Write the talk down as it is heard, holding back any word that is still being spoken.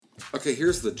Okay,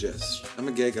 here's the gist. I'm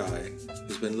a gay guy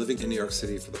who's been living in New York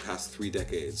City for the past 3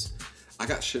 decades. I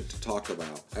got shit to talk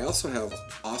about. I also have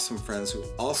awesome friends who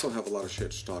also have a lot of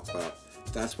shit to talk about.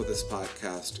 That's what this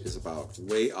podcast is about,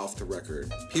 way off the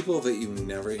record. People that you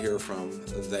never hear from,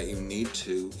 that you need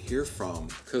to hear from.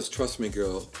 Because trust me,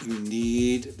 girl, you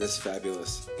need this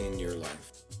fabulous in your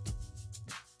life.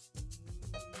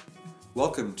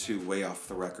 Welcome to Way Off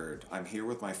the Record. I'm here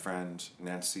with my friend,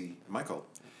 Nancy Michael.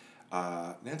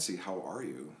 Nancy, how are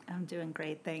you? I'm doing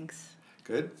great, thanks.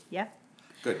 Good? Yeah.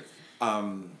 Good.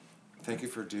 Thank you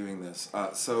for doing this.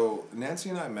 So Nancy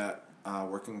and I met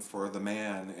working for The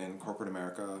Man in corporate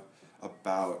America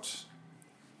about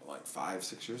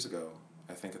 5-6 years ago,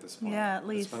 I think at this point. Yeah, at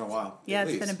least. It's been a while. Yeah,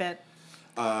 it's been a bit.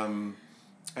 And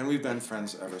we've been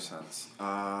friends ever since.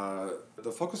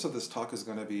 The focus of this talk is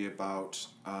going to be about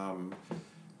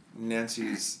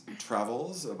Nancy's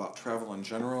travels, about travel in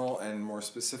general, and more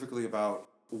specifically about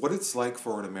what it's like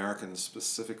for an American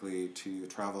specifically to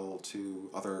travel to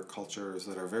other cultures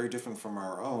that are very different from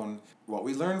our own, what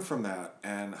we learn from that,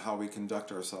 and how we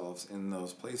conduct ourselves in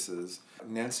those places.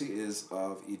 Nancy is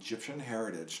of Egyptian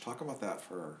heritage. Talk about that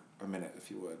for a minute,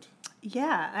 if you would.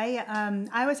 Yeah,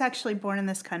 I was actually born in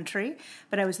this country,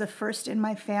 but I was the first in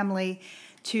my family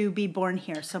to be born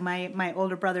here. So my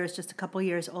older brother is just a couple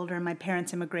years older, and my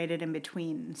parents immigrated in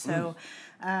between. So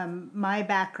my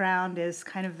background is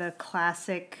kind of the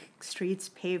classic streets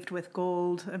paved with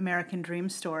gold American dream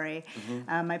story.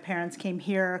 Mm-hmm. My parents came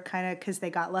here kind of because they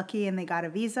got lucky and they got a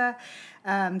visa,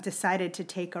 decided to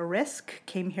take a risk,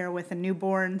 came here with a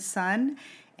newborn son,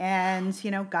 and,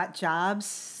 got jobs,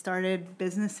 started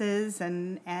businesses,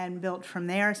 and built from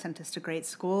there, sent us to great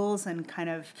schools, and kind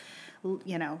of,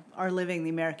 are living the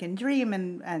American dream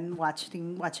and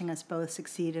watching us both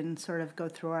succeed and sort of go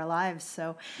through our lives.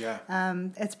 So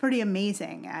it's pretty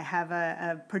amazing. I have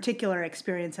a particular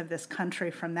experience of this country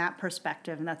from that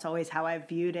perspective, and that's always how I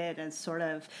viewed it, as sort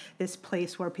of this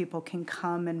place where people can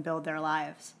come and build their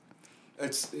lives.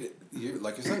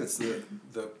 Like you said, it's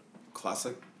the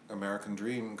classic American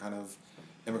dream kind of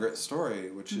immigrant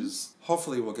story, which is,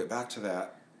 hopefully we'll get back to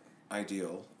that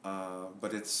ideal,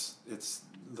 but it's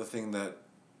the thing that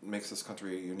makes this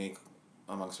country unique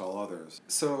amongst all others.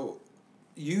 So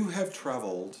you have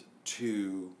traveled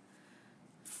to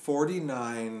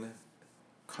 49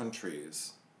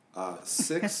 countries,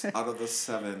 6 out of the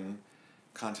 7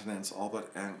 continents, all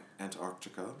but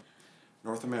Antarctica,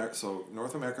 North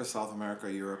America, South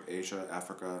America, Europe, Asia,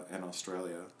 Africa, and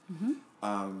Australia.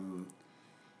 Mm-hmm.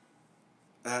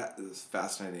 That is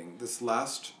fascinating. This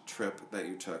last trip that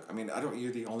you took,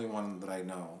 you're the only one that I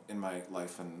know in my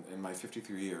life and in my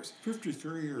 53 years that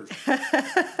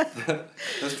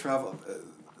has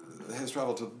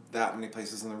traveled to that many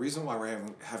places. And the reason why we're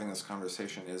having this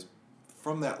conversation is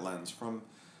from that lens, from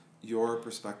your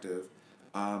perspective.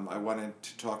 I wanted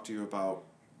to talk to you about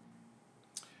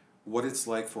what it's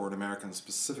like for an American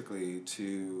specifically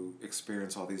to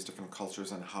experience all these different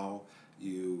cultures and how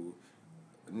you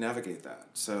navigate that.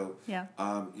 So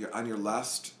you're on your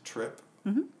last trip,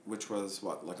 which was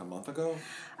a month ago?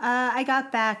 I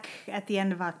got back at the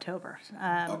end of October,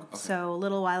 so a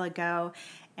little while ago.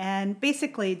 And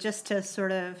basically, just to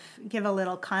sort of give a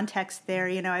little context there,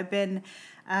 I've been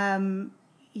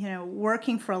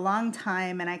working for a long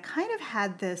time, and I kind of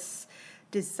had this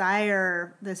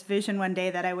desire, this vision one day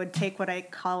that I would take what I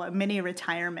call a mini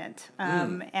retirement,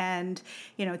 and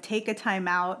take a time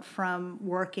out from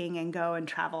working and go and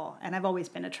travel. And I've always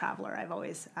been a traveler. I've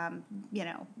always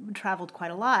traveled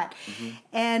quite a lot. Mm-hmm.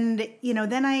 And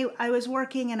then I was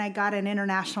working and I got an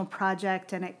international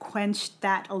project, and it quenched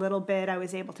that a little bit. I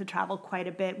was able to travel quite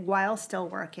a bit while still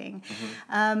working.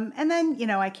 Mm-hmm. And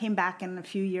then I came back and a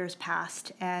few years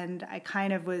passed, and I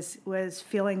kind of was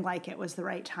feeling like it was the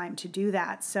right time to do that.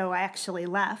 So I actually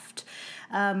left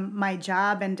my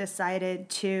job and decided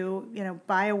to,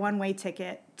 buy a one-way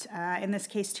ticket, in this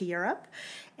case to Europe,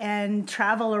 and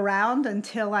travel around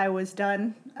until I was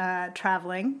done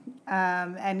traveling,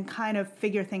 and kind of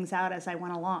figure things out as I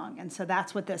went along. And so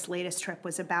that's what this latest trip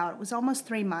was about. It was almost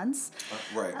 3 months.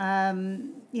 Right.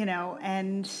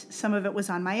 And some of it was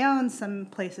on my own. Some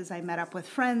places I met up with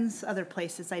friends. Other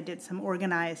places I did some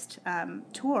organized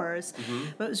tours. Mm-hmm.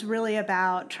 But it was really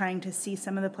about trying to see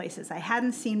some of the places I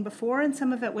hadn't seen before, and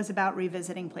some of it was about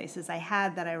revisiting places I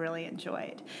had that I really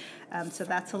enjoyed. So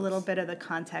that's a little bit of the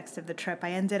context of the trip.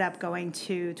 I ended up going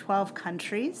to 12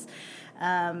 countries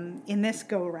in this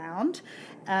go-round.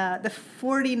 The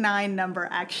 49 number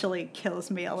actually kills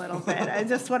me a little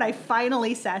bit. When I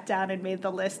finally sat down and made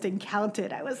the list and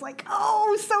counted, I was like,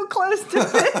 oh, so close to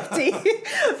 50.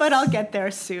 But I'll get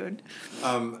there soon.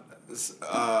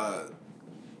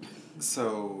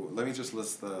 So let me just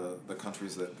list the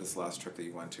countries that this last trip that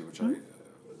you went to, which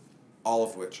all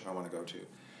of which I want to go to.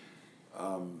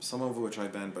 Some of which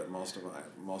I've been, but most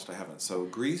I haven't. So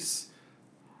Greece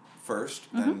first,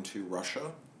 then to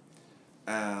Russia,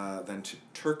 then to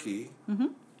Turkey,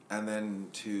 and then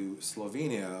to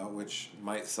Slovenia, which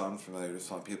might sound familiar to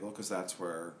some people because that's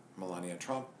where Melania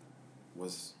Trump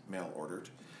was mail ordered.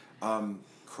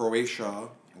 Croatia,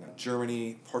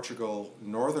 Germany, Portugal,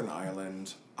 Northern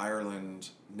Ireland,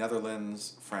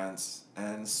 Netherlands, France,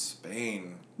 and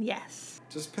Spain. Yes.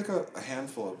 Just pick a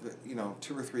handful of,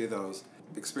 2 or 3 of those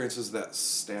experiences that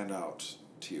stand out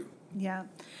to you. Yeah.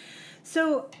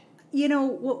 So,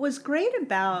 what was great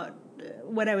about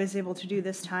what I was able to do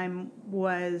this time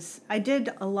was I did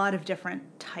a lot of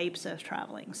different types of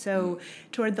traveling. So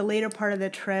toward the later part of the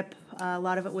trip, a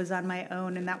lot of it was on my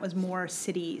own, and that was more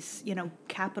cities,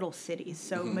 capital cities.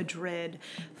 So Madrid,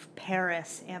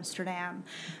 Paris, Amsterdam.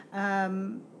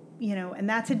 And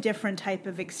that's a different type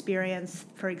of experience,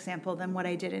 for example, than what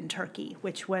I did in Turkey,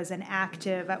 which was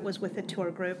I was with a tour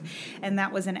group, and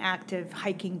that was an active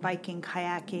hiking, biking,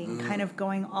 kayaking, kind of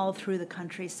going all through the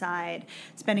countryside,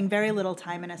 spending very little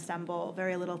time in Istanbul,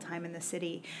 very little time in the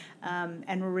city,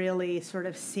 and really sort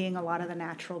of seeing a lot of the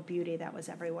natural beauty that was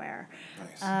everywhere.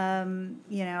 Nice.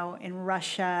 In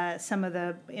Russia, some of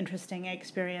the interesting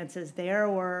experiences there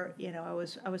were,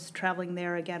 I was traveling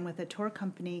there again with a tour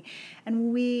company,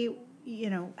 and we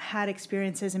had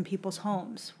experiences in people's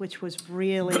homes, which was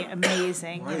really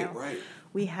amazing. Right.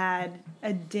 We had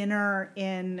a dinner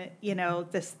in,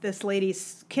 this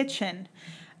lady's kitchen,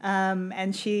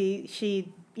 and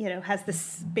she has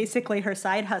this, basically her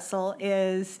side hustle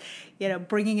is,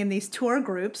 bringing in these tour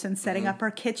groups and setting up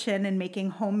her kitchen and making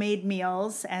homemade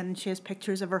meals. And she has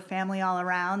pictures of her family all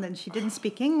around, and she didn't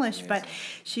speak English, but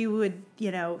she would,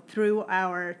 through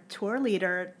our tour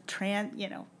leader,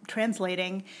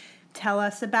 translating, tell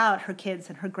us about her kids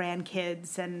and her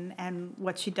grandkids and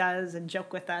what she does, and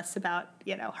joke with us about,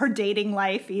 her dating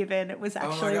life even. It was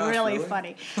actually really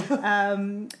funny.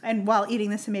 And while eating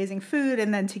this amazing food,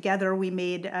 and then together we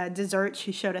made dessert.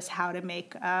 She showed us how to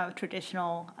make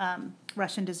traditional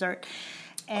Russian dessert.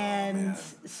 And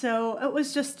so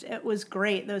it was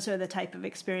great. Those are the type of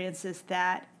experiences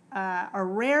that are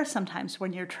rare sometimes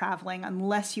when you're traveling,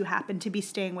 unless you happen to be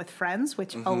staying with friends,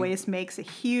 which always makes a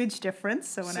huge difference.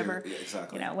 So whenever,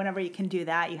 whenever you can do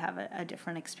that, you have a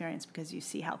different experience because you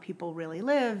see how people really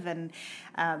live, and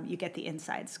you get the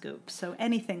inside scoop. So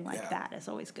anything like that is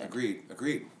always good.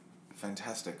 Agreed.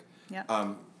 Fantastic.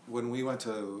 Yeah. When we went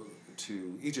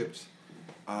to Egypt,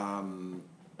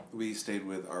 we stayed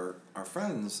with our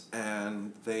friends,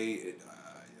 and they,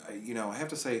 I have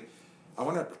to say, I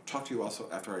want to talk to you also,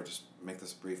 after I just make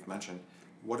this brief mention,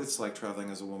 what it's like traveling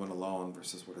as a woman alone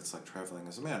versus what it's like traveling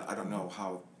as a man. I don't know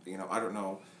how, I don't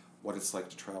know what it's like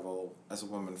to travel as a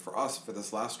woman for us for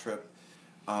this last trip.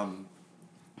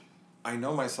 I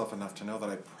know myself enough to know that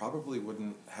I probably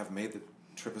wouldn't have made the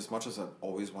trip as much as I've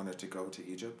always wanted to go to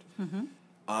Egypt.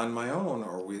 On my own,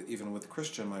 or even with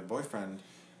Christian, my boyfriend.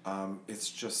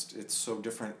 It's so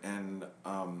different, and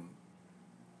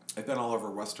I've been all over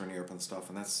Western Europe and stuff,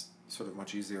 and that's sort of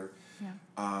much easier.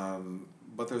 Yeah.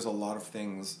 But there's a lot of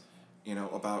things,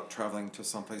 about traveling to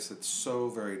someplace that's so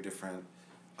very different,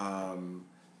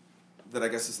 that I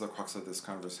guess is the crux of this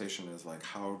conversation, is like,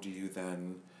 how do you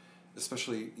then,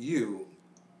 especially you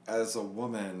as a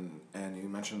woman, and you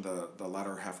mentioned the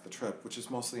latter half of the trip, which is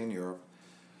mostly in Europe,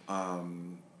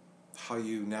 how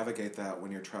you navigate that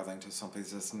when you're traveling to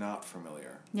someplace that's not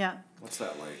familiar. Yeah. What's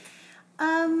that like?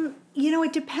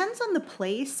 It depends on the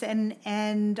place,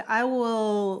 and I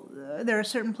will, there are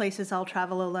certain places I'll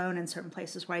travel alone and certain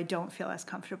places where I don't feel as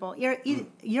comfortable.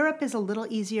 Europe is a little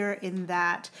easier in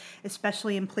that,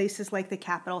 especially in places like the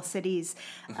capital cities,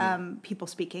 people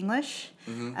speak English,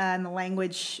 and the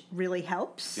language really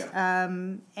helps. Yeah.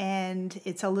 And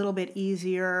it's a little bit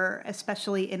easier,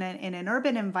 especially in an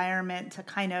urban environment, to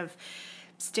kind of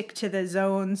stick to the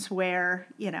zones where,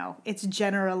 it's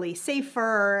generally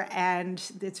safer and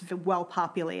it's well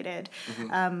populated.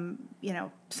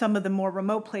 Some of the more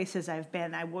remote places I've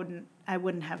been, I wouldn't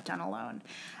have done alone.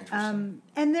 And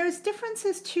there's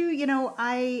differences too.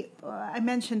 I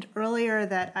mentioned earlier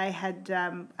that I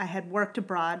had worked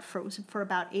abroad for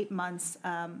about 8 months.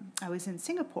 I was in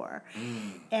Singapore,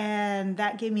 and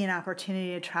that gave me an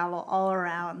opportunity to travel all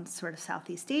around sort of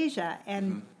Southeast Asia.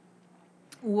 And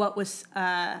what was,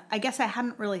 I guess I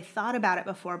hadn't really thought about it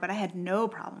before, but I had no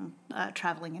problem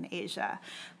traveling in Asia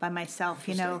by myself.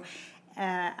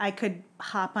 I could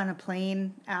hop on a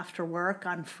plane after work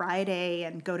on Friday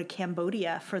and go to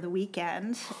Cambodia for the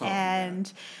weekend.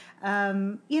 And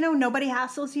Nobody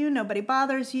hassles you, nobody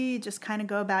bothers you. You just kind of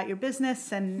go about your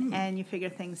business and you figure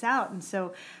things out. And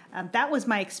so that was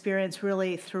my experience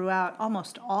really throughout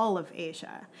almost all of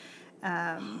Asia.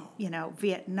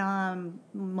 Vietnam,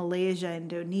 Malaysia,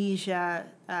 Indonesia,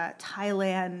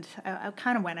 Thailand. I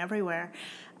kind of went everywhere.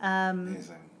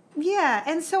 Amazing. Yeah,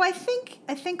 and so I think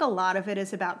a lot of it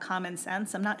is about common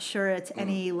sense. I'm not sure it's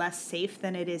any less safe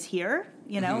than it is here,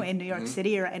 in New York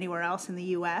City or anywhere else in the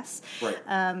U.S. Right.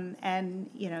 And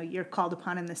you're called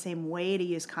upon in the same way to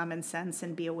use common sense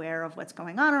and be aware of what's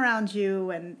going on around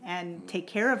you and take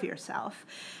care of yourself.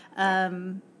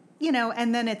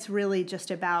 And then it's really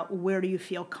just about where do you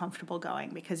feel comfortable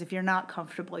going? Because if you're not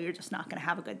comfortable, you're just not going to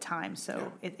have a good time.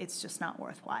 So it's just not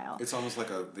worthwhile. It's almost like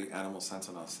the animal sense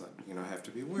in us that, have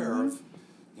to be aware of,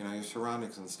 your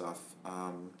surroundings and stuff.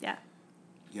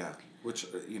 Yeah. Which,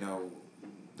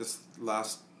 this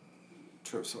last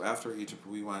trip, so after Egypt,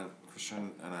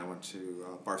 Christian and I went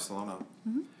to Barcelona.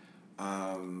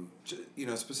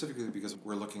 Specifically because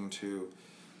we're looking to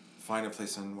find a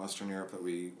place in Western Europe that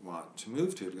we want to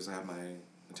move to because I have my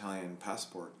Italian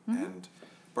passport. And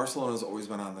Barcelona's always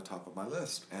been on the top of my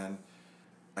list. And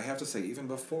I have to say, even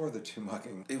before the two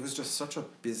mugging, it was just such a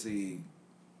busy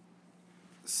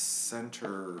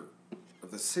center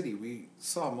of the city. We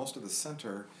saw most of the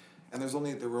center, and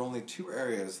there were only two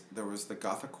areas. There was the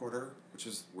Gotha Quarter, which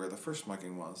is where the first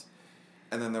mugging was,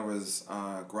 and then there was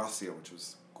Gracia, which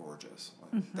was gorgeous.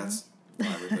 That's where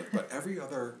I would live. But every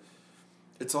other...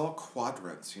 It's all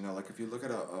quadrants, like if you look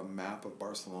at a map of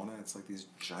Barcelona, it's like these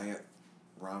giant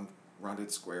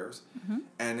rounded squares,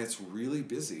 and it's really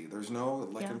busy. There's no,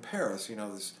 in Paris,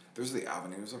 there's the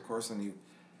avenues, of course, and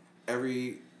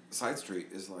every side street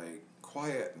is like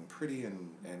quiet and pretty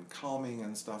and calming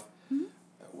and stuff. It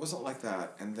wasn't like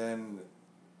that, and then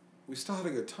we still had a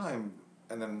good time,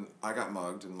 and then I got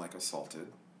mugged and assaulted.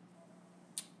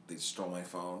 They stole my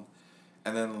phone.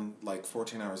 And then,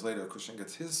 14 hours later, Christian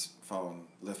gets his phone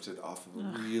lifted off of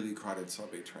a really crowded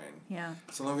subway train. Yeah.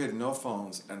 So then we had no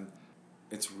phones, and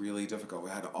it's really difficult.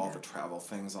 We had all the travel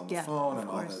things on the phone and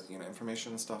all the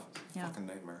information and stuff. It's a fucking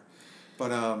nightmare.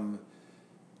 But and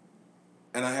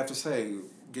I have to say,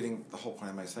 the whole point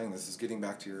of my saying this is getting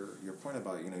back to your point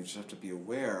about you just have to be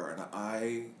aware. And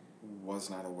I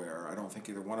was not aware. I don't think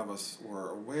either one of us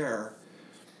were aware.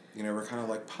 We're kind of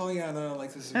like Pollyanna,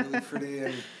 this is really pretty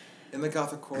and. In the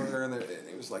Gotha Quarter, and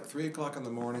it was 3 o'clock in the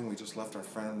morning. We just left our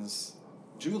friends,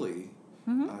 Julie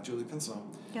Pinson,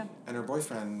 and her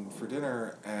boyfriend for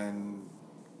dinner, and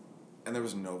there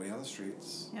was nobody on the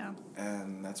streets. Yeah.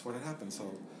 And that's what had happened.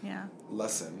 So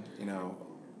lesson,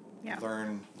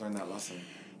 learn that lesson.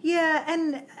 Yeah,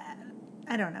 and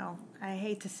I don't know. I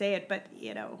hate to say it, but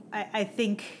I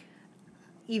think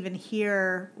even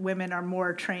here, women are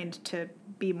more trained to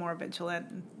be more vigilant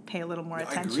and pay a little more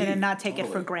attention and not take it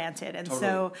for granted. And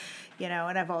so,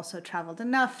 and I've also traveled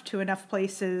enough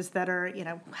places that are,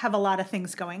 have a lot of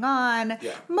things going on.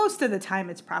 Yeah. Most of the time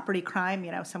it's property crime.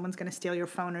 Someone's going to steal your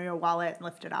phone or your wallet and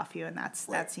lift it off you, and that's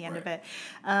the end of it.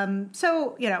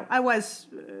 So,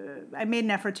 I made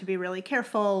an effort to be really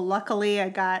careful. Luckily, I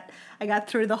got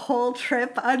through the whole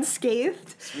trip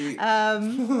unscathed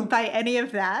by any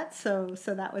of that. So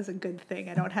that was a good thing.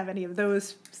 I don't have any of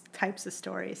those types of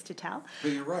stories to tell.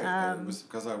 But you're right. It was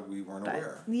because we weren't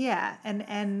aware. Yeah, and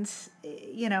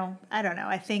I don't know.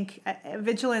 I think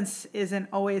vigilance isn't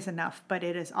always enough, but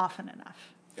it is often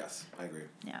enough. Yes, I agree.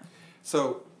 Yeah.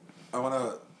 So I want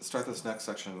to start this next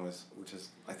section which is,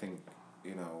 I think,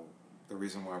 the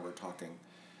reason why we're talking.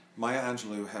 Maya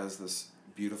Angelou has this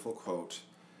beautiful quote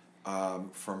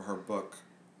from her book,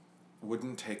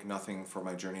 Wouldn't Take Nothing for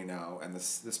My Journey Now, and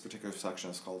this particular section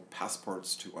is called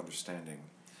Passports to Understanding.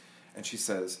 And she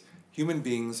says, human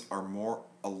beings are more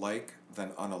alike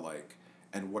than unalike,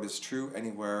 and what is true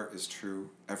anywhere is true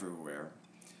everywhere.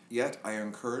 Yet I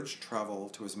encourage travel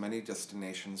to as many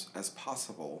destinations as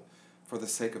possible for the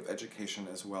sake of education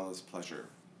as well as pleasure.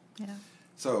 Yeah.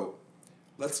 So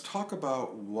let's talk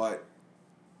about what,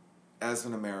 as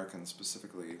an American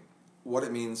specifically, what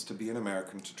it means to be an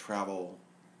American, to travel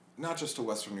not just to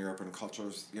Western Europe and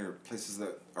cultures, places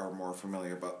that are more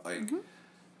familiar, but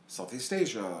Southeast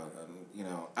Asia and,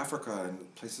 Africa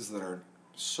and places that are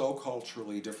so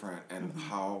culturally different, and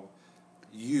how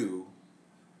you,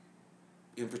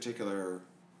 in particular,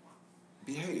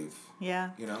 behave. Yeah.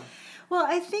 You know? Well,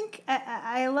 I think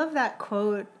I love that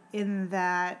quote in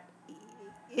that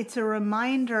it's a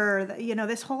reminder that,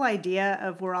 this whole idea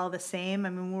of we're all the same. I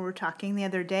mean, we were talking the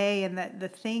other day, and that the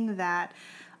thing that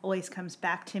always comes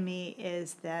back to me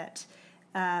is that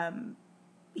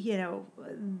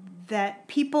that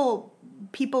people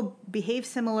behave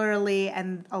similarly,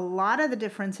 and a lot of the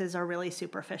differences are really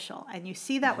superficial, and you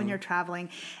see that when you're traveling,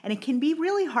 and it can be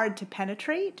really hard to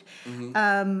penetrate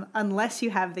unless you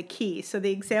have the key. So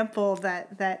the example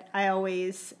that I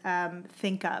always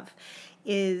think of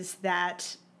is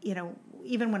that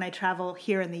even when I travel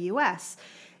here in the U.S.,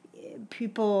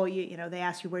 people they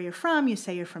ask you where you're from. You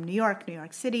say you're from New York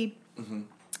City,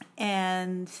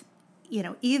 and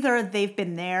either they've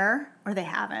been there or they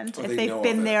haven't. If they've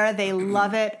been there, they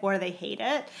love it or they hate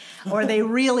it, or they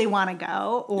really want to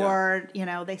go, or,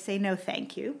 they say no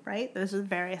thank you, right? Those are the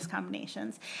various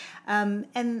combinations.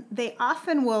 And they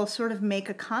often will sort of make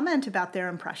a comment about their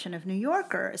impression of New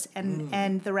Yorkers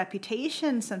and the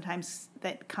reputation sometimes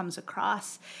that comes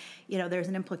across. There's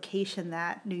an implication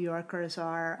that New Yorkers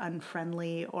are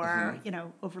unfriendly or,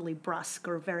 overly brusque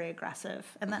or very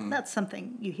aggressive. And that's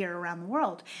something you hear around the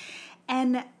world.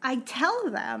 And I tell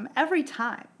them every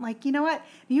time, like, you know what?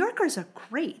 New Yorkers are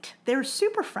great. They're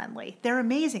super friendly. They're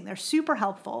amazing. They're super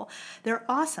helpful. They're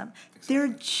awesome. Exactly.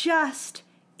 They're just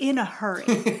in a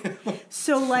hurry.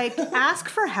 So, like, ask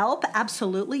for help.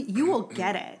 Absolutely. You will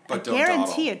get it. But I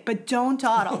guarantee it. But don't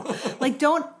dawdle. Like,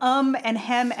 don't and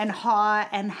hem and haw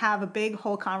and have a big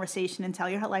whole conversation and tell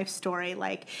your life story.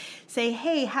 Like, say,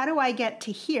 hey, how do I get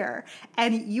to here?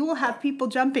 And you will have people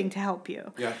jumping to help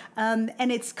you. Yeah.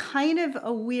 And it's kind of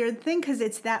a weird thing because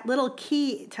it's that little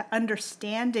key to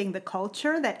understanding the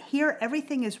culture that here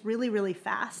everything is really, really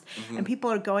fast. And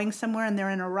people are going somewhere and they're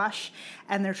in a rush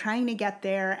and they're trying to get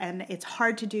there. And it's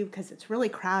hard to do because it's really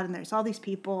crowded and there's all these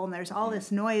people and there's all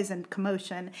this noise and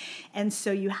commotion. And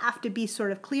so you have to be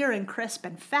sort of clear and crisp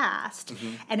and fast.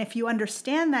 And if you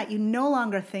understand that, you no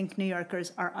longer think New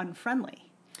Yorkers are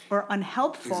unfriendly or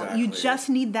unhelpful. Exactly. You just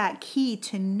need that key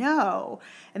to know.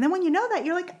 And then when you know that,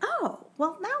 you're like, oh,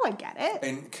 well, now I get it.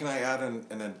 And can I add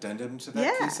an addendum to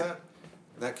that key set,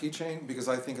 that keychain? Because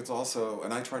I think it's also,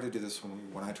 and I try to do this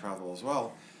when I travel as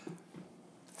well,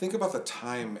 think about the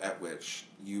time at which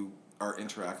you are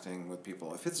interacting with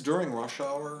people. If it's during rush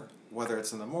hour, whether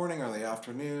it's in the morning or the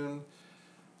afternoon,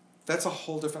 that's a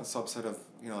whole different subset of,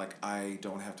 like, I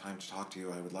don't have time to talk to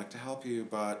you. I would like to help you,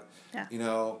 but,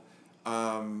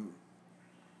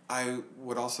 I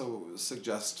would also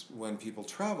suggest when people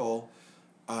travel,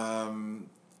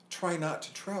 try not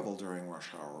to travel during rush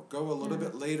hour. Go a little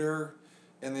bit later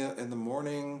in the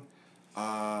morning,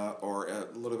 or a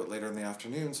little bit later in the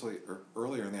afternoon, or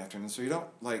earlier in the afternoon, so you don't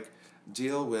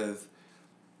deal with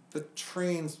the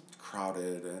trains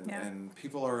crowded and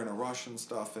people are in a rush and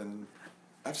stuff. And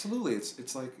absolutely,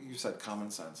 it's like you said, common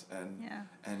sense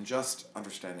and just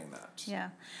understanding that. Yeah.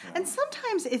 And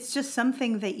sometimes it's just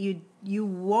something that you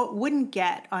wouldn't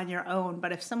get on your own,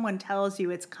 but if someone tells you,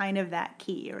 it's kind of that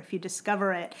key, or if you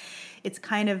discover it, it's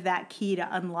kind of that key to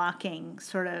unlocking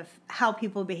sort of how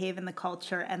people behave in the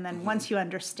culture. And then once you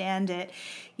understand it,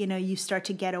 you start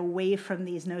to get away from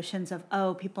these notions of,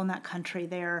 oh, people in that country,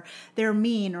 they're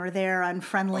mean or they're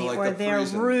unfriendly or they're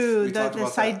rude.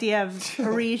 This idea of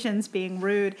Parisians being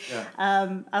rude.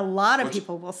 Yeah. A lot of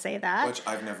people will say that. Which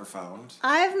I've never found.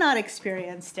 I've not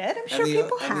experienced it. I'm sure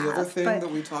people have. And the other thing that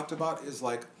we talked about is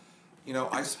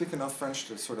I speak enough French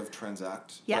to sort of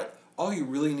transact. Yeah. But all you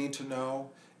really need to know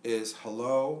is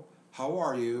hello, how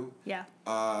are you? Yeah.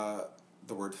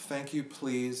 The word thank you,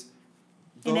 please.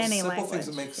 In Those any simple language, things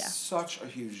that make such a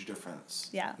huge difference.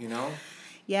 Yeah.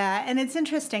 Yeah, and it's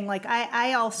interesting. Like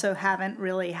I also haven't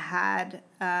really had.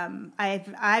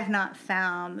 I've not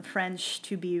found French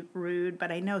to be rude,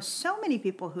 but I know so many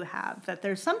people who have, that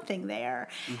there's something there,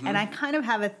 and I kind of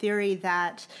have a theory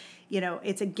that,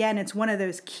 it's one of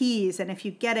those keys, and if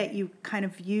you get it, you kind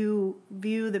of view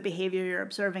the behavior you're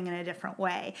observing in a different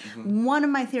way. One of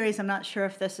my theories, I'm not sure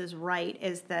if this is right,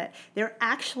 is that they're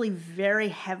actually very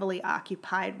heavily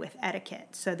occupied with etiquette.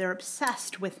 So they're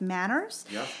obsessed with manners.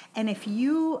 Yeah. And if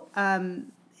you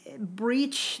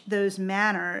breach those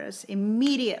manners,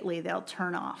 immediately they'll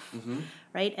turn off.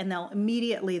 Right? And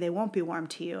they won't be warm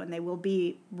to you, and they will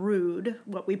be rude,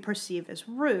 what we perceive as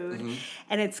rude.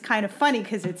 And it's kind of funny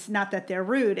because it's not that they're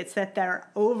rude, it's that they're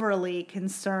overly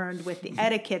concerned with the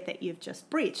etiquette that you've just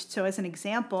breached. So as an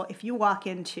example, if you walk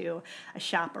into a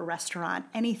shop, a restaurant,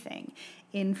 anything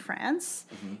in France,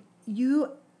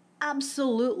 you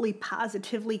absolutely,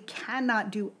 positively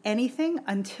cannot do anything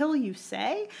until you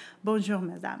say, bonjour,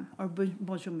 madame, or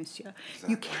bonjour, monsieur.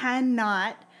 Exactly. You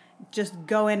cannot just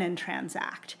go in and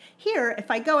transact. Here, if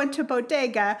I go into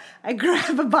bodega, I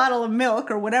grab a bottle of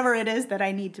milk or whatever it is that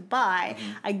I need to buy.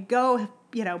 I go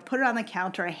put it on the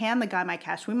counter, I hand the guy my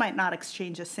cash, we might not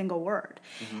exchange a single word.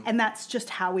 And that's just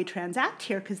how we transact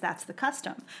here because that's the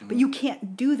custom. But you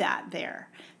can't do that there.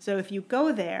 So if you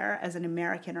go there as an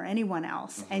American or anyone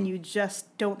else and you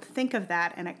just don't think of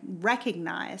that and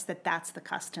recognize that that's the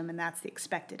custom and that's the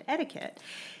expected etiquette,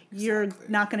 you're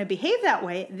not going to behave that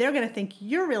way. They're going to think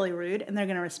you're really rude and they're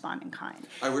going to respond in kind.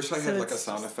 I wish I had like a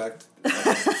sound effect.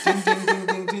 Ding, ding, ding,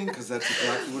 ding, ding, because that's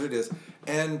exactly what it is.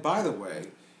 And by the way,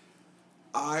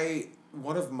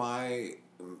 one of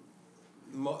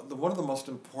the most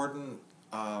important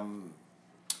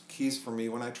keys for me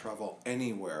when I travel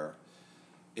anywhere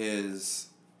is,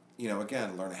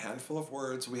 again, learn a handful of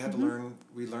words. We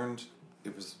learned,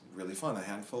 it was really fun, a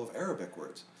handful of Arabic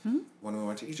words when we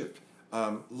went to Egypt.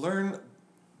 Learn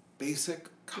basic,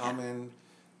 common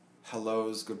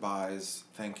hellos, goodbyes,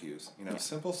 thank yous,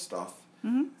 simple stuff.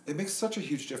 It makes such a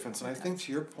huge difference. And I think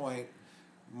to your point,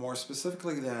 more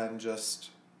specifically than just,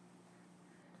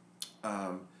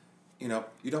 you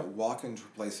don't walk into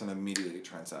a place and immediately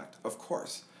transact. Of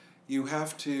course, you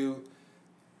have to,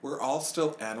 we're all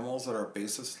still animals at our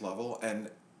basest level,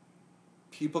 and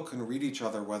people can read each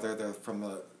other whether they're from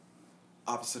the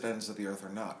opposite ends of the earth or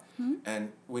not.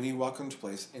 And when you walk into a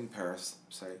place in Paris,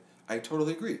 say, I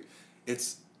totally agree.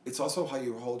 It's also how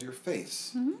you hold your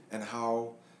face and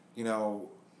how,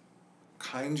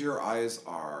 kind your eyes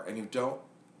are, and you don't,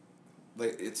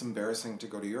 it's embarrassing to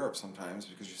go to Europe sometimes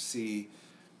because you see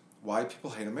why people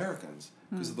hate Americans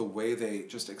because of the way they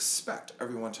just expect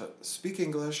everyone to speak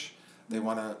English. They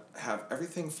want to have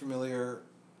everything familiar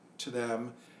to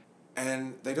them,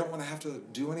 and they don't want to have to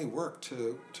do any work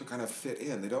to kind of fit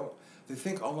in. They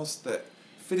think almost that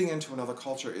fitting into another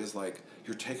culture is like,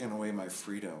 you're taking away my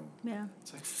freedom. Yeah.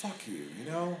 It's like, fuck you,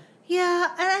 Yeah,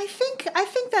 and I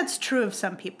think that's true of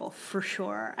some people, for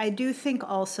sure. I do think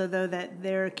also, though, that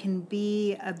there can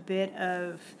be a bit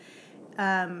of,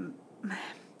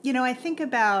 I think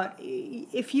about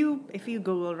if you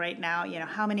Google right now,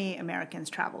 how many Americans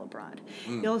travel abroad,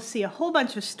 you'll see a whole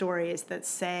bunch of stories that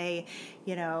say,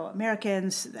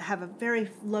 Americans have a very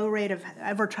low rate of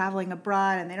ever traveling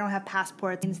abroad, and they don't have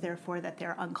passports, therefore that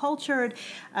they're uncultured,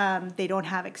 they don't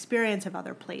have experience of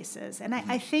other places. And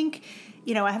I think,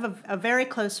 I have a very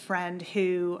close friend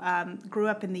who grew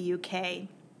up in the UK,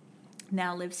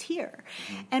 now lives here.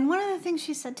 And one of the things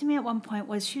she said to me at one point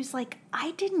was, she was like,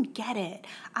 I didn't get it.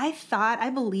 I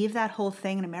believe that whole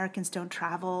thing, and Americans don't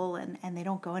travel and they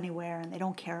don't go anywhere and they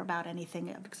don't care about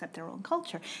anything except their own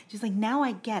culture. She's like, now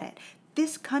I get it.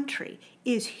 This country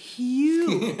is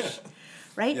huge,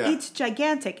 right? Yeah. It's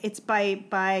gigantic. It's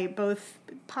by both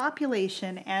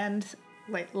population and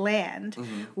land,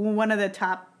 one of the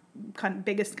top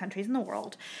biggest countries in the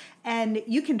world, and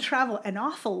you can travel an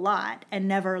awful lot and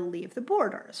never leave the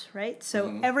borders, right?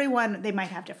 So everyone, they might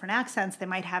have different accents, they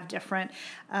might have different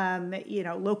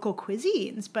local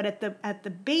cuisines, but at the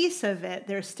base of it,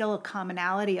 there's still a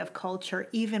commonality of culture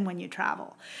even when you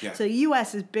travel. Yeah. So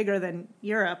US is bigger than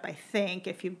Europe, I think,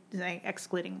 if you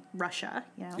excluding Russia,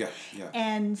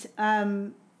 and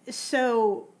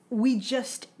so we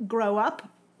just grow up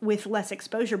with less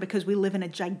exposure because we live in a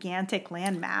gigantic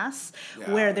landmass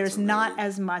where there's not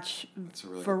as much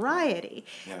variety.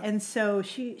 Yeah. And so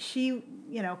she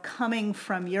coming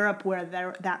from Europe where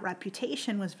that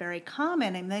reputation was very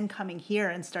common, and then coming here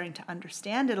and starting to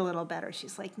understand it a little better,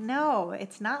 she's like, no,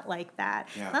 it's not like that.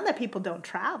 Yeah. Not that people don't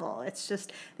travel. It's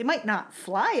just they might not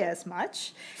fly as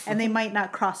much and they might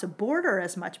not cross a border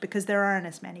as much because there aren't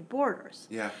as many borders.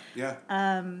 Yeah, yeah.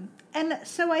 And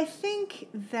so I think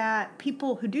that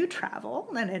people who do travel,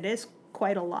 and it is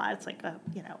quite a lot, it's like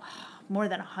more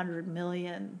than 100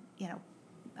 million,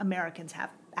 Americans have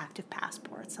active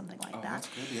passports, something like that. That's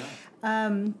good,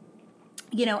 yeah.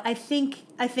 I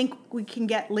think we can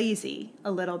get lazy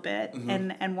a little bit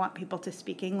and want people to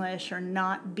speak English or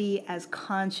not be as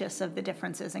conscious of the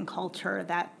differences in culture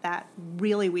that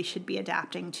really we should be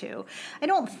adapting to. I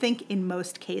don't think in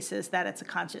most cases that it's a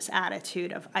conscious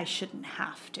attitude of I shouldn't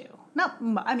have to.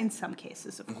 Some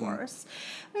cases, of course.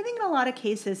 I think in a lot of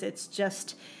cases it's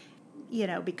just,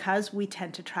 because we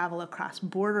tend to travel across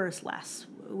borders less,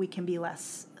 we can be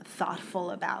less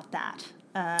thoughtful about that.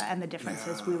 And the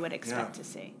differences we would expect to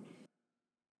see.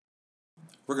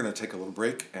 We're going to take a little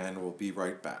break, and we'll be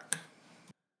right back.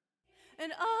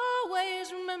 And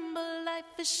always remember, life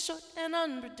is short and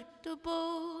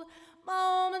unpredictable.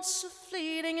 Moments are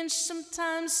fleeting and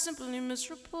sometimes simply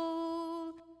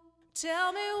miserable.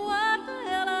 Tell me, what the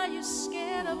hell are you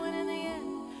scared of when in the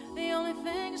end, the only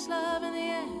thing is love in the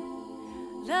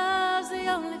end? Love's the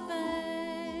only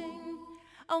thing.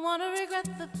 I wanna regret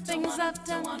the things I've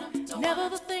done, never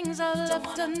the things I've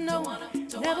left unknown.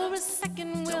 Never a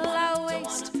second will I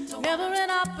waste, never an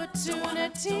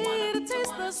opportunity to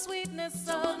taste the sweetness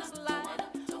of this life.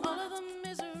 All of the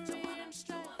misery and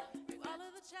strife, all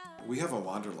of the child. We have a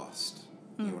wanderlust,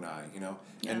 you and I,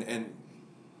 and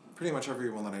pretty much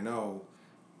everyone that I know,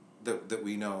 that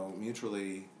we know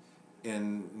mutually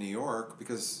in New York,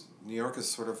 because New York is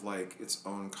sort of like its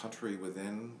own country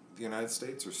within the United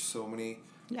States. There's so many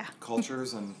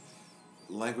cultures and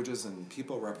languages and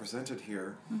people represented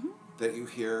here that you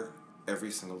hear every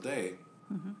single day.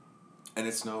 And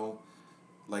it's no,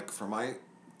 like from my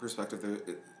perspective,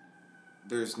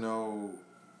 it's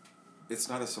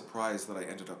not a surprise that I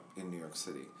ended up in New York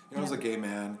City. As a gay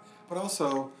man, but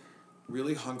also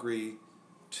really hungry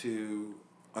to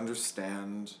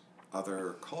understand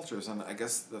other cultures. And I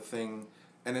guess the thing,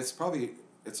 and it's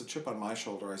a chip on my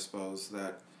shoulder, I suppose,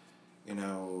 that,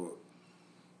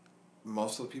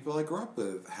 most of the people I grew up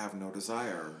with have no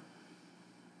desire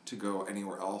to go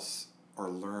anywhere else or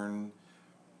learn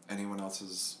anyone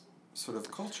else's sort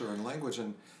of culture and language.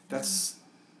 And it's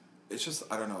just,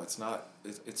 I don't know,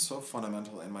 it's so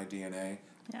fundamental in my DNA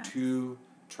to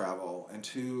travel and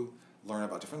to learn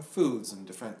about different foods and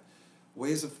different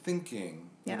ways of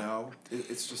thinking,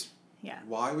 it's just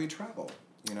why we travel.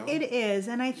 It is,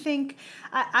 and I think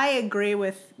I agree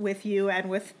with you and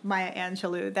with Maya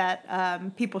Angelou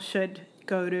that people should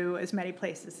go to as many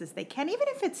places as they can, even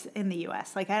if it's in the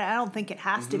U.S. Like, I don't think it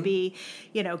has to be,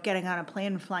 getting on a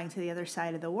plane and flying to the other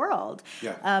side of the world.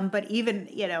 Yeah. But even,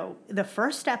 the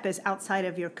first step is outside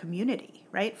of your community,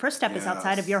 right? First step is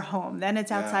outside of your home. Then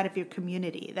it's outside of your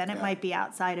community. Then it might be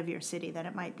outside of your city. Then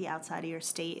it might be outside of your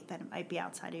state. Then it might be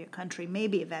outside of your country,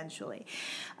 maybe eventually.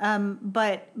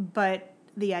 But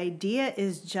the idea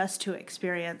is just to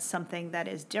experience something that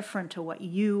is different to what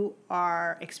you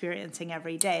are experiencing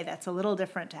every day. That's a little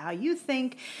different to how you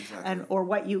think, or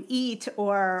what you eat,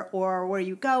 or where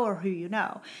you go, or who you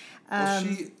know.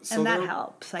 And that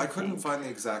helps. I couldn't find the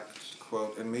exact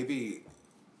quote, and maybe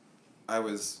I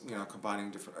was,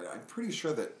 combining different. I'm pretty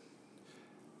sure that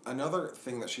another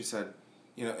thing that she said,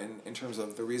 in terms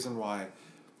of the reason why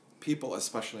people,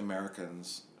 especially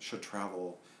Americans, should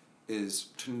travel, is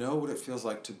to know what it feels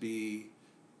like to be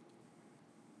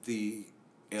the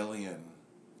alien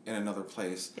in another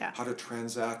place, how to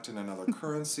transact in another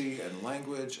currency and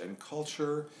language and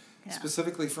culture.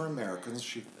 Specifically for Americans,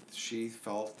 she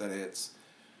felt that it's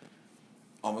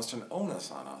almost an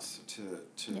onus on us to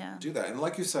do that. And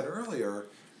like you said earlier,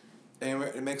 and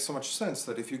it makes so much sense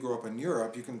that if you grow up in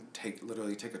Europe, you can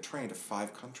literally take a train to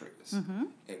 5 countries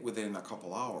within a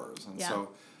couple hours. And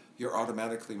so you're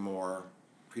automatically more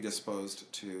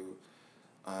predisposed to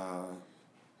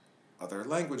other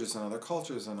languages and other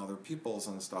cultures and other peoples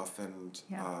and stuff, and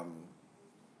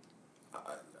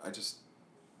I just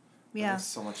it makes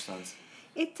so much sense.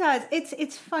 It does.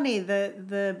 It's funny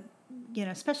the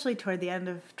especially toward the end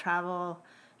of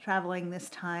traveling this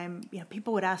time,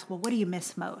 people would ask, well, what do you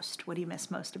miss most? What do you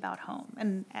miss most about home?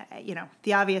 And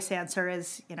the obvious answer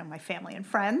is my family and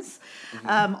friends,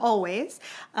 always.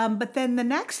 But then the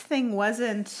next thing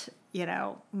wasn't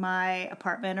my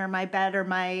apartment or my bed or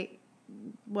my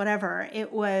whatever.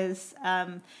 It was a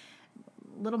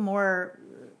little more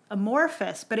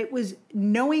amorphous, but it was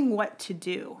knowing what to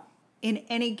do in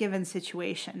any given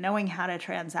situation, knowing how to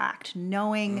transact,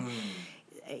 knowing,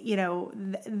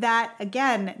 that,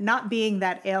 again, not being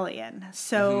that alien.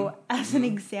 So as an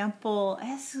example,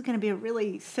 this is going to be a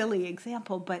really silly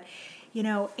example, but,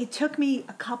 it took me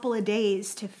a couple of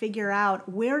days to figure out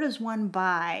where does one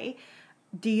buy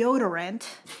deodorant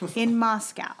in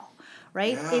Moscow,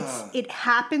 right? It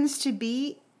happens to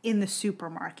be in the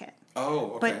supermarket.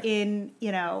 Oh, okay. But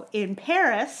in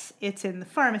Paris, it's in the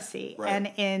pharmacy, and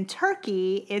in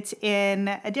Turkey, it's in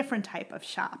a different type of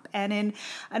shop, and in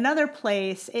another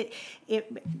place,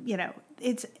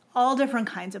 it's all different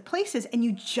kinds of places, and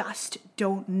you just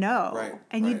don't know,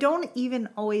 you don't even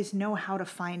always know how to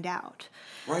find out.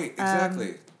 Right,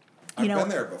 exactly. I've been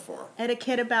there before.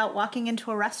 Etiquette about walking into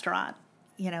a restaurant.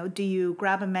 Do you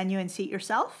grab a menu and seat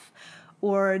yourself?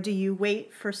 Or do you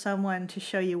wait for someone to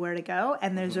show you where to go?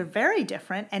 And those are very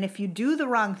different. And if you do the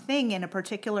wrong thing in a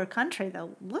particular country,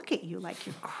 they'll look at you like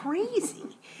you're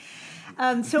crazy.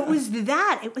 So it was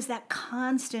that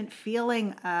constant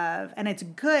feeling of, and it's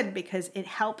good because it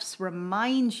helps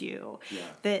remind you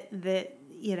that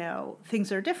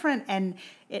things are different, and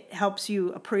it helps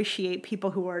you appreciate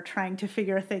people who are trying to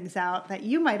figure things out that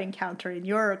you might encounter in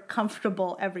your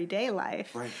comfortable everyday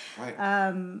life.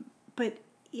 Right. But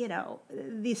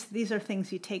these are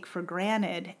things you take for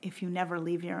granted if you never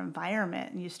leave your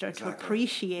environment and you start to Exactly.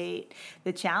 appreciate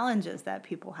the challenges that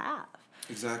people have.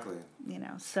 Exactly.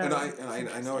 So. And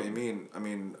I know what you mean. I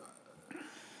mean,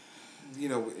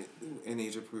 in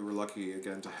Egypt we were lucky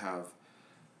again to have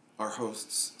our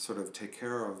hosts sort of take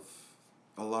care of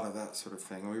a lot of that sort of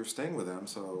thing. We were staying with them,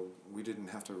 so we didn't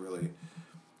have to really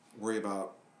worry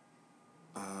about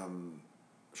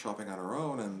shopping on our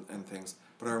own and things.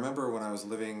 But I remember when I was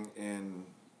living in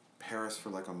Paris for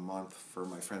like a month for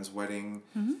my friend's wedding,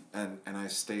 and I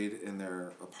stayed in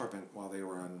their apartment while they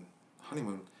were on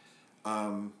honeymoon.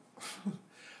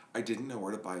 I didn't know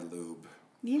where to buy lube.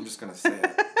 Yeah. I'm just going to say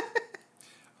it.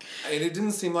 And it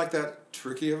didn't seem like that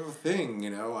tricky of a thing,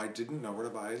 I didn't know where to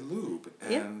buy lube.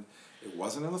 And it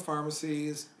wasn't in the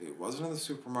pharmacies, it wasn't in the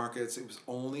supermarkets, it was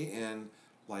only in,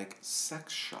 like,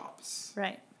 sex shops.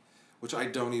 Right. Which I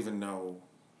don't even know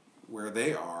where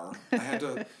they are. I had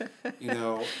to,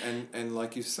 and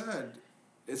like you said,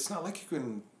 it's not like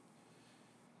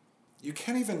you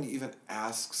can't even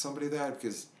ask somebody that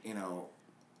because,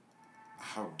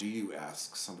 how do you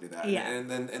ask somebody that? Yeah. And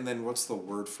then what's the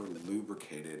word for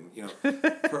lubricated?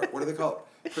 What do they call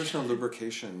it? Personal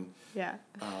lubrication. Yeah.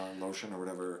 Lotion or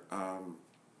whatever.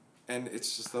 And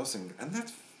it's just those things. And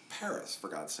that's Paris, for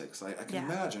God's sakes. I can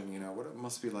imagine, what it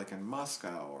must be like in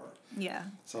Moscow or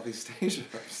Southeast Asia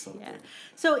or something. Yeah.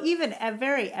 So even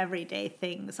very everyday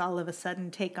things all of a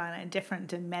sudden take on a different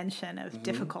dimension of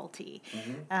difficulty.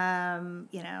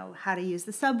 How to use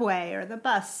the subway or the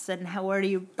bus, and where do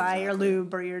you buy your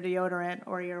lube or your deodorant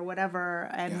or your whatever,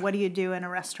 and what do you do in a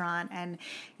restaurant? And,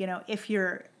 if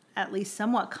you're at least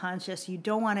somewhat conscious, you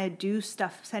don't want to do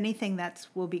anything that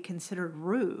will be considered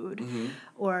rude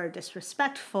or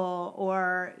disrespectful,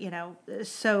 or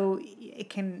so it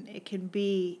can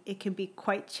be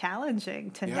quite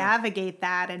challenging to navigate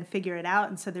that and figure it out.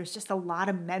 And so there's just a lot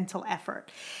of mental effort.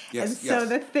 And so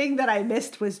the thing that I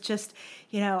missed was just,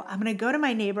 I'm going to go to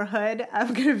my neighborhood.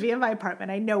 I'm going to be in my apartment.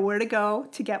 I know where to go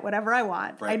to get whatever I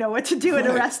want. Right. I know what to do in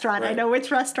a restaurant. Right. I know which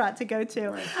restaurant to go to.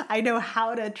 Right. I know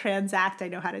how to transact. I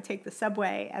know how to take the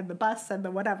subway and the bus and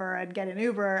the whatever and get an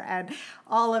Uber and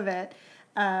all of it.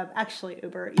 Actually,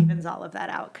 Uber evens all of that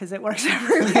out because it works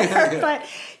everywhere. But,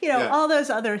 all those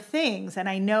other things. And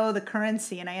I know the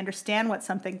currency and I understand what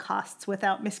something costs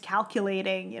without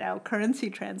miscalculating, currency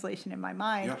translation in my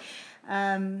mind.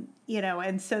 And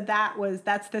so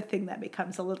that's the thing that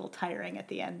becomes a little tiring at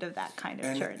the end of that kind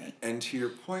of journey. And to your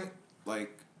point,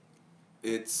 like,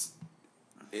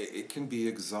 it can be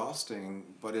exhausting,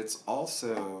 but it's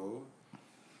also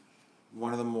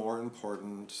one of the more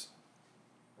important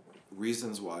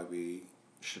reasons why we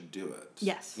should do it.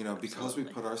 Yes. Because absolutely. we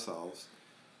put ourselves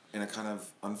in a kind of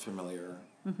unfamiliar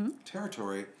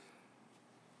territory,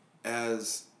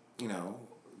 as,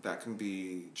 that can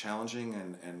be challenging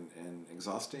and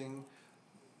exhausting,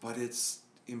 but it's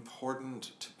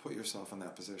important to put yourself in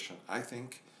that position, I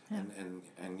think,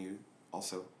 and you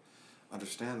also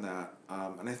understand that.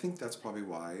 And I think that's probably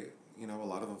why, a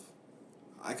lot of,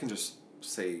 I can just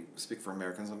speak for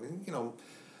Americans. I mean,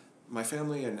 my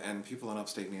family and people in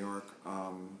upstate New York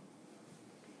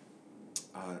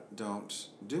don't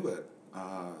do it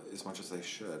as much as they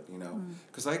should,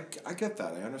 because I get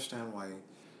that. I understand why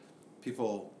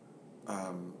people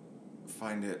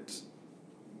find it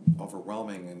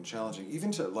overwhelming and challenging,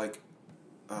 even to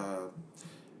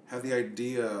have the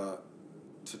idea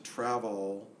to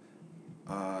travel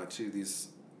to these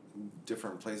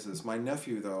different places. My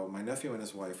nephew and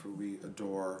his wife, who we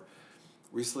adore,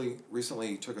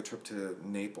 recently took a trip to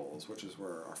Naples, which is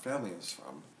where our family is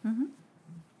from.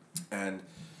 And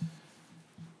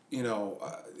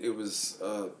it was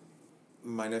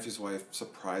my nephew's wife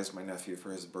surprised my nephew for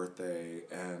his birthday,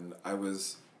 and I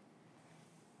was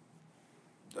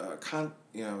I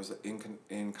was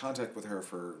in contact with her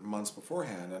for months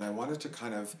beforehand, and I wanted to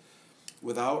kind of,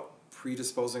 without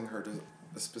predisposing her to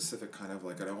a specific kind of,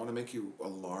 like, I don't want to make you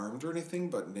alarmed or anything,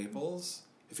 but Naples,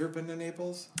 have you ever been to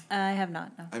Naples? I have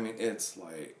not, no. I mean, it's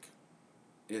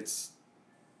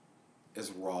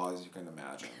as raw as you can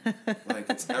imagine. Like,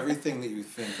 it's everything that you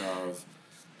think of,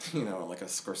 like a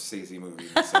Scorsese movie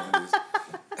in the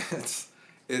 70s.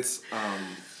 It's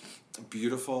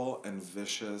beautiful and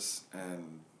vicious,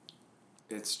 and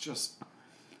it's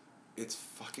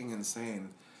fucking insane.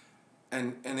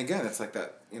 And again, it's like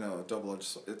that,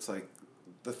 double-edged, it's like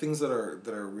the things that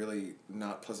are really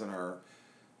not pleasant are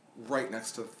right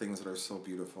next to the things that are so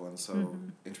beautiful and so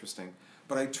interesting.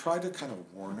 But I tried to kind of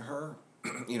warn her,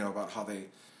 about how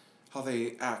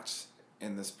they act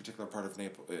in this particular part of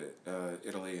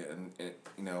Italy, and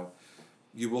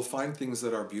you will find things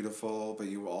that are beautiful, but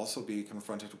you will also be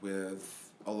confronted with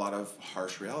a lot of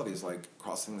harsh realities, like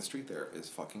crossing the street there is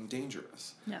fucking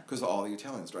dangerous. Yeah. Because all the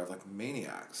Italians drive like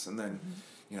maniacs. And then,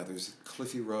 you know, there's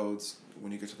cliffy roads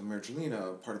when you get to the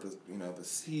Mergellina, part of the, you know, the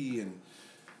sea and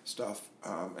stuff.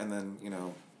 And then, you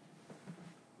know,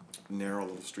 narrow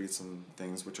little streets and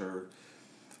things, which are,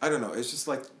 I don't know, it's just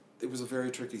like, it was a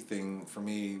very tricky thing for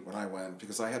me when I went,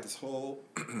 because I had this whole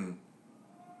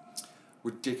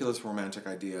ridiculous romantic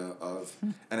idea of,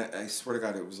 and I swear to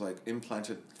God, it was like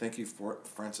implanted, thank you for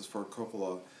Francis Ford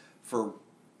Coppola, for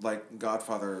like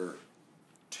Godfather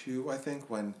 2, I think,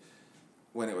 when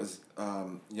it was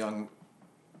young,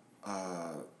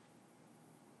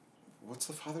 what's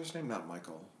the father's name? Not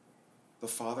Michael. The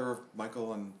father of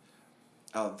Michael and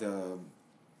the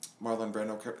Marlon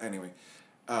Brando character. Anyway,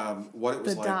 what it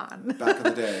was The like Don. back in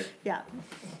the day. Yeah.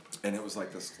 And it was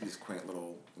like these quaint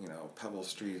little, you know, pebble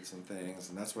streets and things,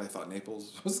 and that's what I thought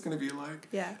Naples was going to be like.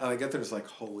 Yeah. And I get there, it's like,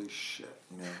 holy shit,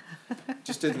 you know.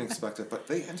 Just didn't expect it. But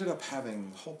they ended up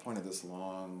having, the whole point of this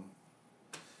long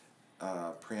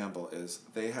preamble is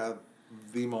they had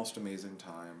the most amazing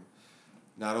time.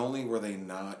 Not only were they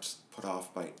not put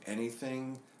off by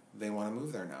anything, they want to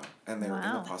move there now. And they're in the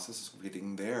Wow. process of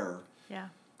getting their Yeah.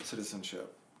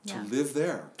 citizenship to Yeah. live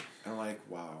there. And like,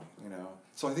 wow, you know.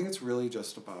 So I think it's really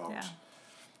just about, Yeah.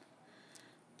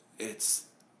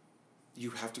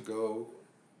 you have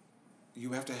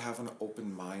to have an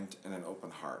open mind and an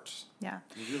open heart. Yeah.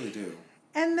 You really do.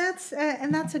 And that's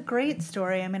a great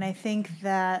story. I mean, I think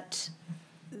that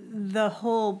the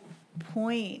whole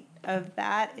point of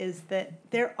that is that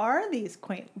there are these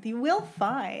quaint, you will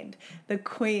find the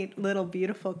quaint little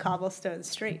beautiful cobblestone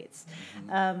streets.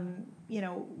 You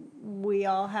know, we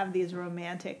all have these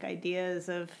romantic ideas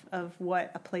of what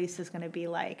a place is going to be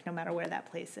like, no matter where that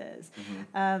place is.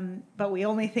 But we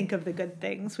only think of the good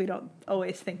things. We don't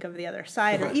always think of the other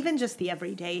side, or even just the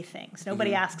everyday things.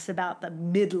 Nobody asks about the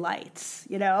mid-lights,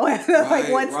 you know, like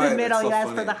what's the middle? It's so You ask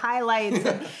funny. for the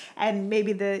highlights and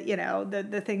maybe the, you know,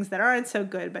 the things that aren't so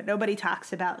good, but nobody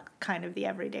talks about kind of the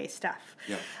everyday stuff.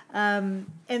 Yeah.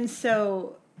 And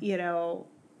so, you know,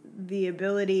 the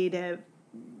ability to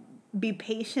be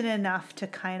patient enough to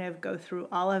kind of go through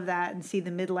all of that and see the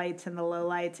midlights and the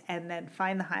lowlights and then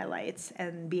find the highlights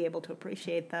and be able to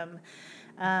appreciate them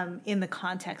in the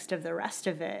context of the rest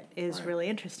of it is Right. really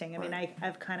interesting. I mean, Right.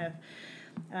 I've kind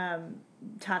of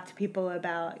talked to people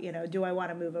about, you know, do I want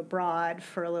to move abroad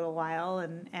for a little while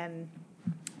and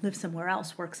live somewhere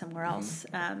else, work somewhere else,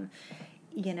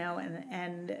 you know,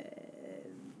 and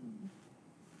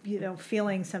you know,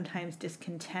 feeling sometimes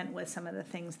discontent with some of the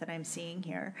things that I'm seeing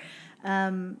here.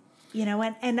 You know,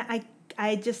 and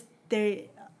I just, there,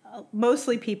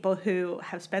 mostly people who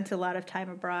have spent a lot of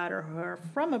time abroad or who are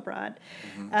from abroad,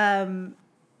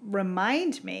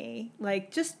 remind me, like,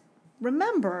 just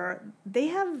remember, they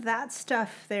have that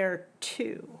stuff there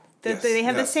too. Yes, They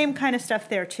have the yes. same kind of stuff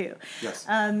there too. Yes.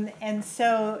 And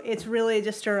so it's really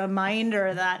just a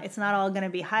reminder that it's not all going to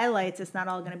be highlights. It's not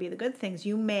all going to be the good things.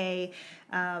 You may,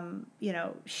 you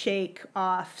know, shake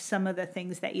off some of the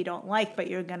things that you don't like, but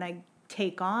you're going to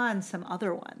take on some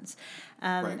other ones.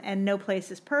 Right. And no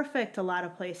place is perfect. A lot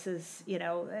of places, you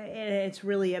know, it's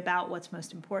really about what's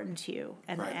most important to you.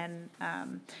 Right.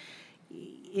 And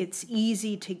it's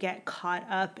easy to get caught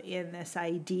up in this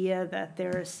idea that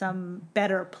there is some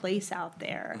better place out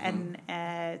there, and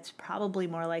it's probably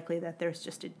more likely that there's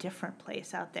just a different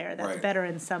place out there that's Right. better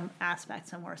in some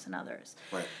aspects and worse in others.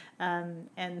 Right.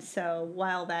 And so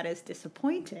while that is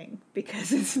disappointing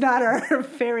because it's not our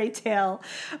fairy tale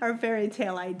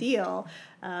ideal,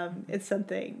 it's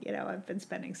something, you know, I've been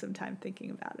spending some time thinking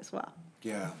about as well.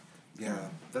 Yeah. Yeah.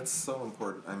 That's so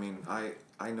important. I mean,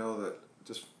 I know that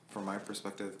just from my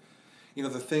perspective, you know,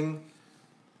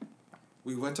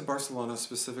 we went to Barcelona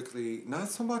specifically, not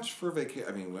so much for vacation.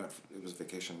 I mean, it was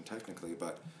vacation technically,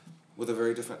 but with a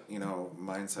very different, you know,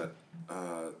 mindset.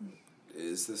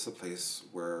 Is this a place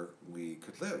where we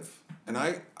could live? And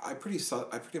I pretty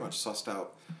much sussed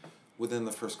out within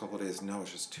the first couple of days. No,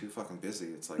 it's just too fucking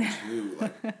busy. It's like too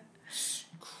like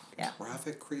Yeah.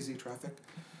 crazy traffic.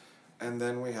 And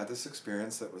then we had this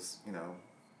experience that was, you know,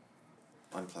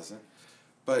 unpleasant.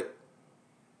 But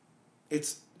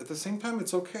it's, at the same time,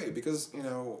 it's okay because, you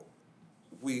know,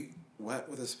 we went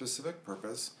with a specific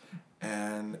purpose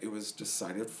and it was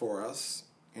decided for us.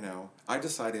 You know, I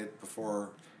decided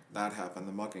before that happened,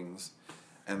 the muggings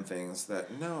and things, that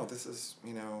no, this is,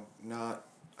 you know, not,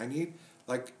 I need,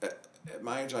 like, at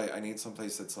my age, I need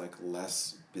someplace that's, like,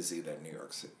 less busy than New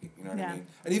York City. You know what Yeah. I mean?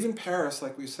 And even Paris,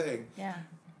 like we say. Yeah.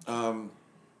 I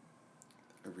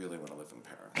really want to live in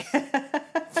Paris.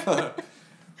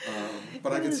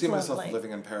 But I could see myself lovely.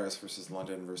 living in Paris versus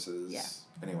London versus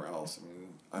anywhere else. I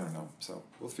mean, I don't know. So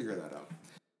we'll figure that out.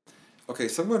 Okay,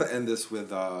 so I'm going to end this with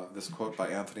this quote by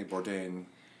Anthony Bourdain.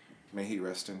 May he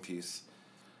rest in peace.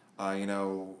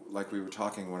 Like we were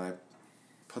talking, when I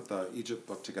put the Egypt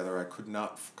book together, I could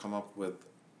not come up with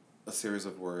a series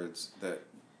of words that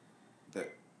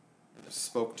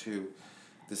spoke to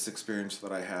this experience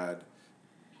that I had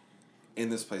in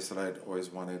this place that I'd always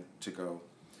wanted to go.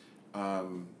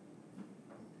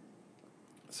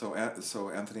 So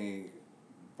Anthony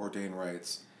Bourdain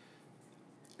writes,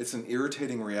 "It's an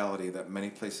irritating reality that many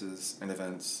places and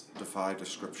events defy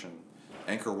description.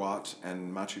 Angkor Wat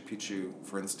and Machu Picchu,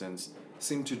 for instance,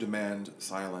 seem to demand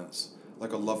silence,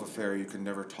 like a love affair you can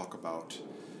never talk about.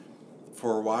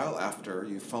 For a while after,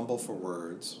 you fumble for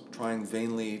words, trying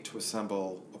vainly to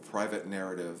assemble a private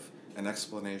narrative, an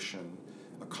explanation,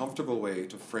 a comfortable way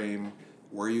to frame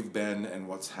where you've been and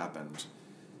what's happened.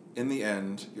 In the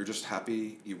end, you're just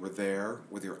happy you were there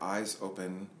with your eyes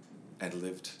open and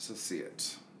lived to see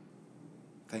it."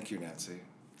 Thank you, Nancy.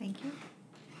 Thank you.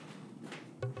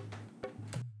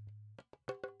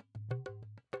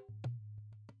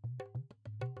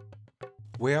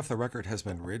 Way Off the Record has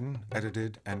been written,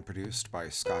 edited, and produced by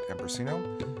Scott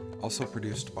Ambrosino, also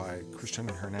produced by Christian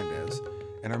Hernandez,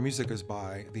 and our music is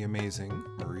by the amazing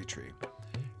Marie Tree.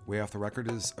 Way Off the Record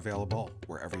is available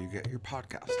wherever you get your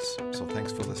podcasts, so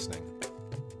thanks for listening.